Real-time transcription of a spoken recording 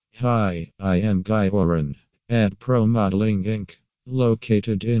Hi, I am Guy Oren at Remodeling Inc.,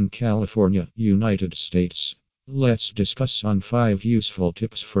 located in California, United States. Let's discuss on 5 useful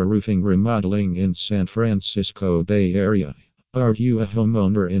tips for roofing remodeling in San Francisco Bay Area. Are you a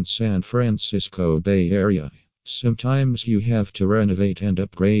homeowner in San Francisco Bay Area? Sometimes you have to renovate and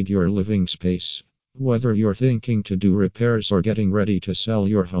upgrade your living space. Whether you're thinking to do repairs or getting ready to sell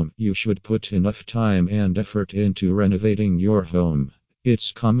your home, you should put enough time and effort into renovating your home.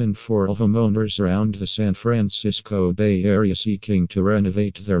 It's common for homeowners around the San Francisco Bay Area seeking to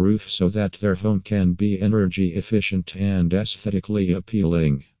renovate their roof so that their home can be energy efficient and aesthetically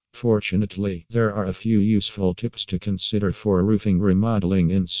appealing. Fortunately, there are a few useful tips to consider for roofing remodeling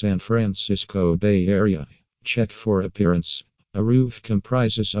in San Francisco Bay Area. Check for appearance. A roof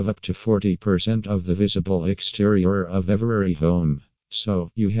comprises of up to 40% of the visible exterior of every home.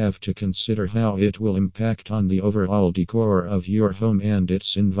 So, you have to consider how it will impact on the overall decor of your home and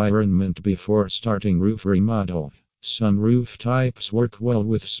its environment before starting roof remodel. Some roof types work well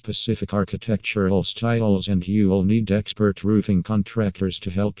with specific architectural styles, and you'll need expert roofing contractors to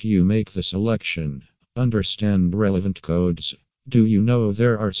help you make the selection. Understand relevant codes. Do you know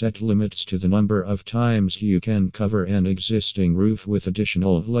there are set limits to the number of times you can cover an existing roof with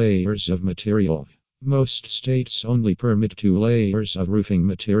additional layers of material? Most states only permit 2 layers of roofing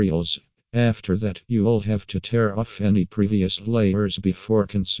materials. After that, you'll have to tear off any previous layers before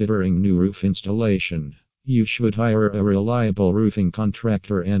considering new roof installation. You should hire a reliable roofing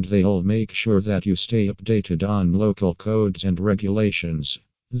contractor, and they'll make sure that you stay updated on local codes and regulations.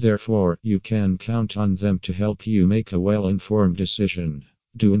 Therefore, you can count on them to help you make a well-informed decision.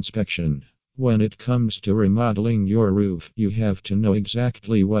 Do inspection. When it comes to remodeling your roof, you have to know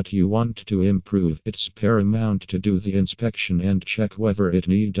exactly what you want to improve. It's paramount to do the inspection and check whether it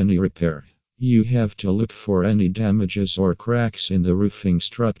needs any repair. You have to look for any damages or cracks in the roofing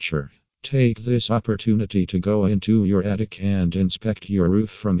structure. Take this opportunity to go into your attic and inspect your roof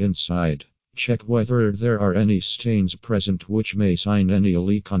from inside. Check whether there are any stains present which may sign any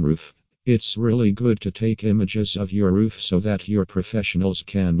leak on roof. It's really good to take images of your roof so that your professionals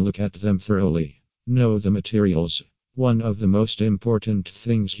can look at them thoroughly. Know the materials. One of the most important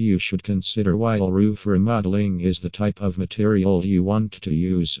things you should consider while roof remodeling is the type of material you want to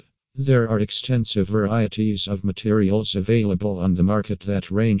use. There are extensive varieties of materials available on the market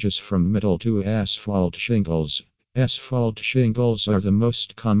that ranges from metal to asphalt shingles. Asphalt shingles are the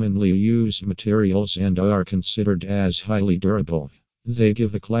most commonly used materials and are considered as highly durable. They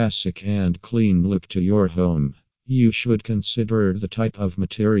give a classic and clean look to your home. You should consider the type of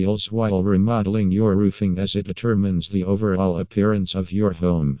materials while remodeling your roofing, as it determines the overall appearance of your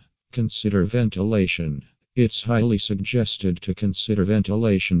home. Consider ventilation. It's highly suggested to consider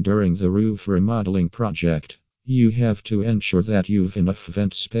ventilation during the roof remodeling project. You have to ensure that you've enough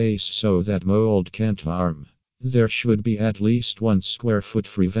vent space so that mold can't harm. There should be at least 1 square foot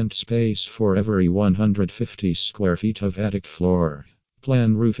free vent space for every 150 square feet of attic floor.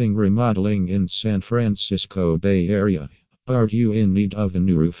 Plan roofing remodeling in San Francisco Bay Area. Are you in need of a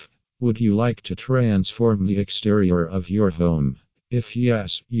new roof? Would you like to transform the exterior of your home? If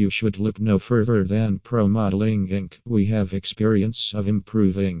yes, you should look no further than Remodeling Inc. We have experience of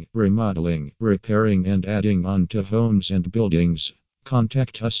improving, remodeling, repairing, and adding on to homes and buildings.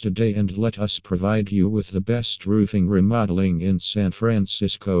 Contact us today and let us provide you with the best roofing remodeling in San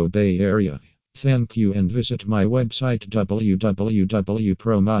Francisco Bay Area. Thank you, and visit my website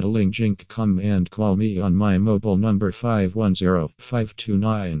www.remodelinginc.com and call me on my mobile number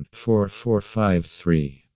 510-529-4453.